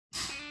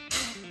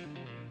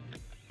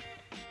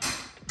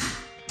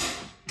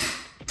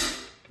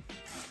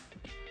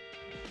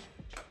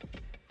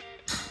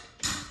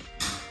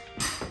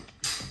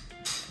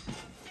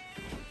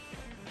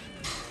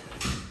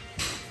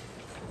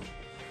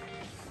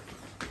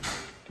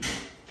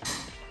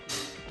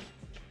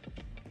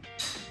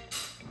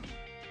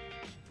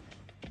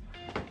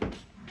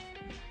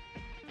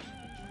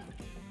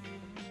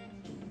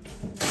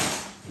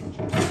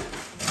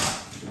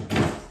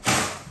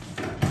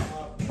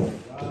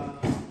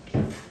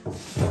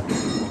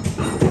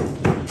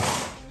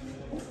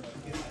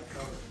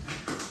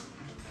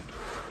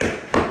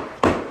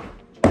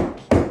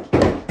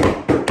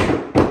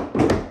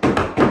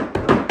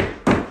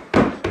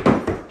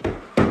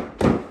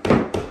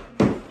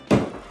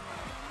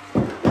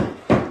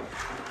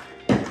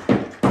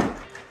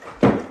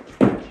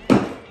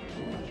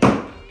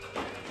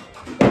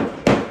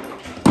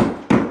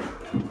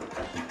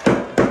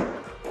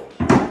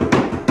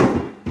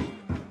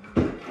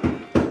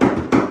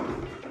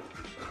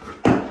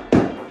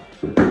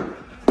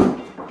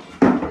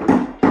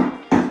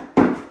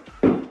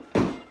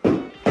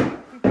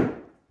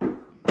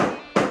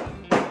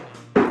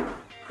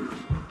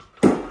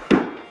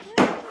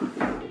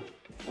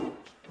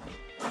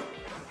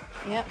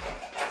Yep.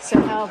 So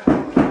how...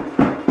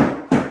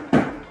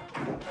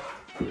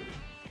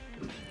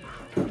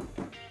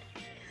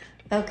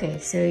 Okay,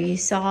 so you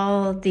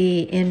saw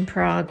the in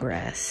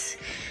progress.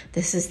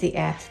 This is the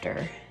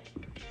after.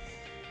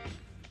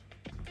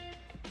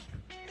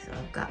 So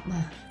I've got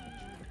my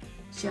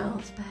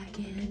shelves back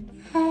in.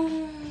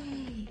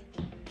 Hey!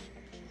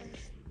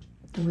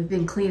 And we've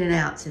been cleaning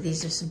out, so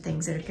these are some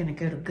things that are gonna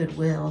go to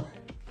Goodwill.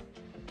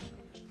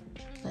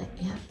 But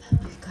yep,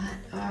 we've got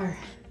our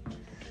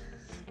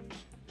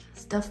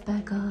stuff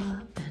back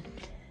up. And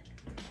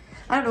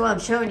I don't know why I'm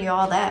showing you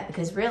all that,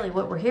 because really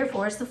what we're here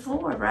for is the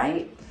floor,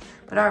 right?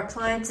 But our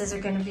appliances are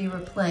gonna be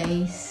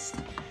replaced.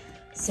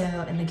 So,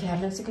 and the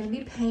cabinets are gonna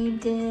be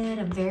painted.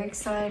 I'm very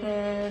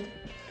excited.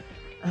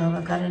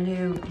 I've got a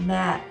new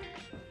mat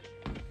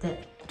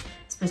that's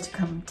supposed to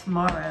come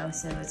tomorrow,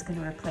 so it's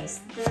gonna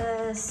replace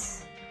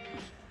this.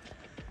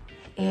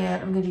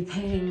 And I'm gonna be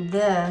painting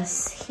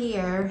this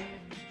here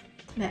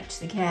to match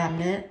the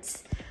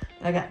cabinets.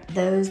 I got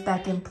those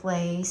back in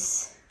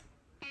place.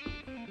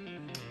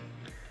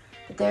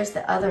 But there's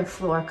the other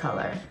floor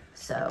color,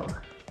 so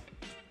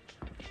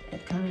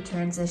it kind of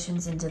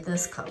transitions into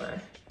this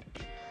color.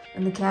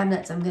 And the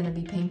cabinets, I'm gonna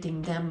be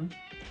painting them.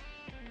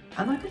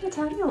 I'm not gonna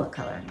tell you what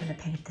color I'm gonna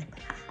paint them.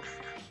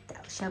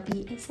 That shall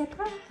be a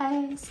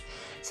surprise.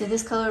 So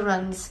this color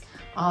runs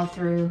all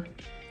through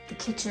the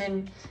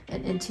kitchen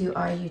and into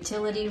our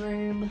utility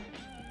room,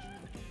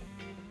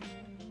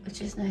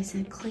 which is nice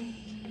and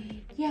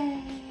clean.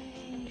 Yay!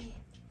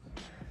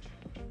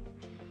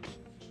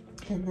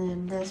 And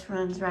then this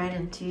runs right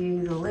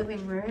into the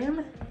living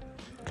room.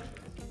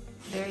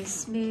 Very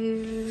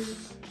smooth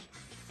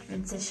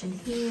transition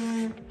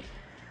here.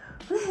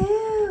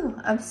 Woohoo!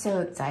 I'm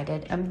so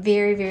excited. I'm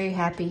very, very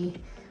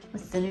happy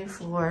with the new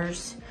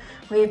floors.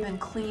 We have been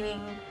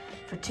cleaning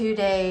for 2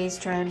 days,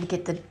 trying to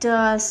get the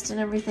dust and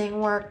everything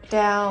worked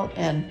out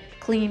and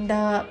cleaned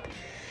up.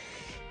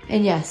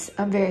 And yes,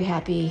 I'm very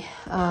happy.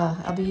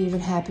 I'll be even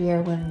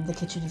happier when the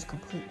kitchen is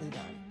completely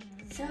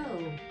done. So,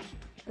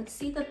 let's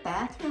see the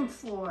bathroom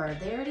floor.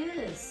 There it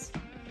is.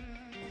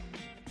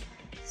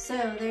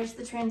 So there's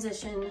the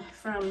transition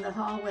from the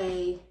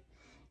hallway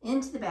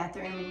into the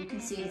bathroom, and you can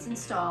see it's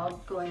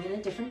installed, going in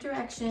a different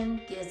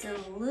direction, gives it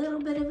a little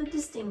bit of a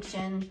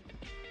distinction,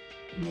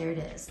 and there it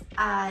is.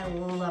 I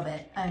love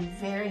it. I'm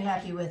very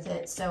happy with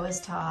it. So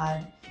is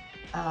Todd.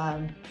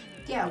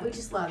 Yeah, we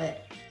just love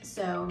it.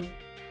 So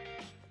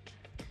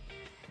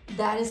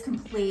that is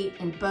complete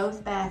in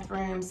both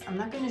bathrooms. I'm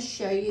not going to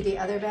show you the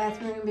other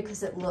bathroom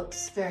because it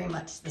looks very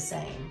much the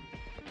same.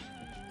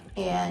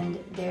 And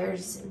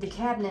there's the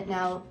cabinet.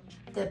 Now,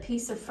 the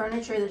piece of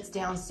furniture that's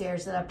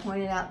downstairs that I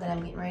pointed out that I'm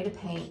getting ready to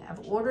paint,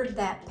 I've ordered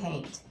that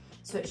paint,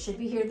 so it should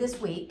be here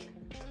this week.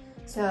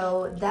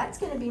 So that's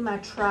gonna be my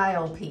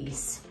trial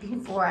piece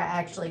before I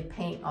actually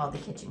paint all the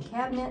kitchen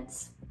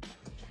cabinets.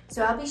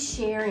 So I'll be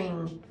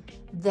sharing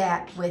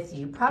that with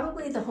you,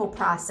 probably the whole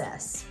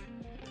process.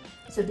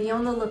 So be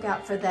on the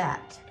lookout for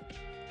that.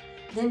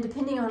 Then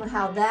depending on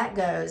how that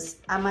goes,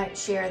 I might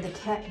share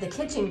the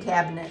kitchen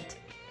cabinet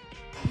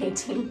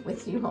painting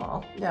with you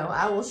all. No,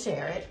 I will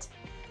share it.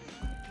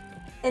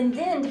 And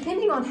then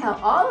depending on how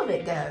all of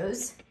it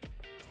goes,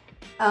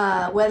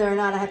 whether or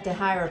not I have to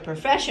hire a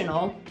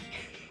professional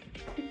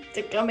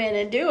to come in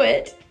and do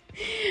it,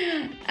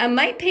 I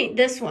might paint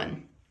this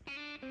one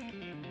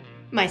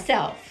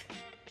myself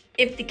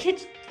if the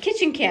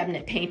kitchen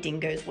cabinet painting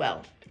goes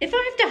well. If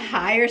I have to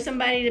hire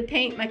somebody to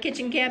paint my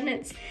kitchen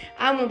cabinets,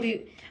 I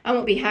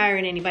won't be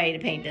hiring anybody to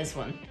paint this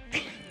one.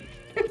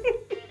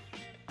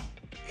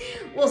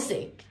 We'll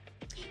see.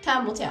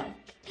 Time will tell.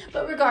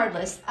 But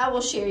regardless, I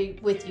will share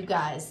with you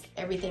guys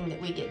everything that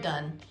we get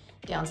done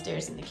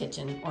downstairs in the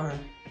kitchen, or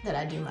that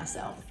I do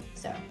myself.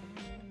 So,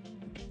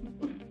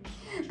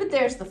 but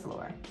there's the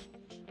floor.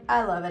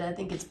 I love it. I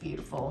think it's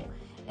beautiful,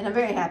 and I'm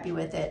very happy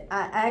with it.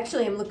 I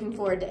actually am looking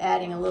forward to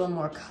adding a little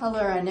more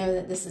color. I know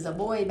that this is a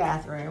boy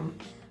bathroom,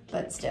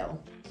 but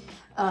still.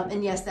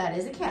 And yes, that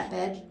is a cat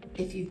bed.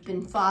 If you've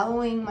been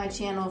following my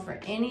channel for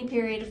any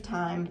period of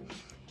time,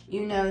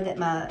 you know that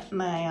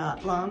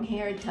my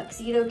long-haired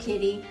tuxedo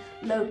kitty,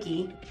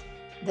 Loki,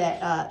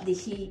 that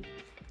he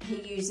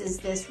uses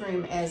this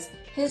room as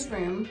his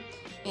room,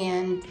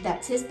 and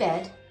that's his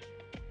bed.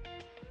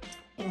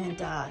 And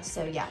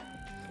so yeah,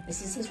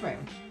 this is his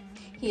room.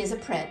 He is a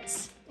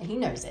prince, and he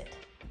knows it.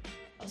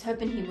 I was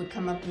hoping he would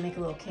come up and make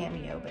a little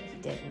cameo, but he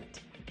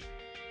didn't.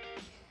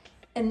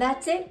 And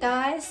that's it,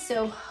 guys.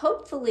 So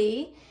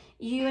hopefully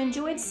you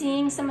enjoyed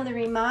seeing some of the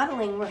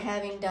remodeling we're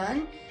having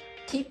done.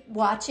 Keep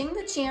watching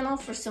the channel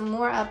for some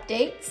more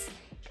updates,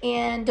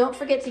 and don't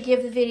forget to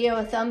give the video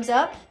a thumbs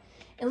up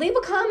and leave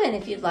a comment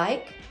if you'd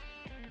like.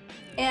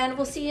 And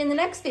we'll see you in the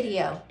next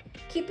video.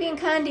 Keep being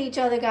kind to each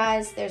other,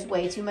 guys. There's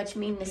way too much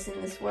meanness in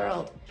this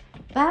world.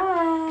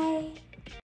 Bye.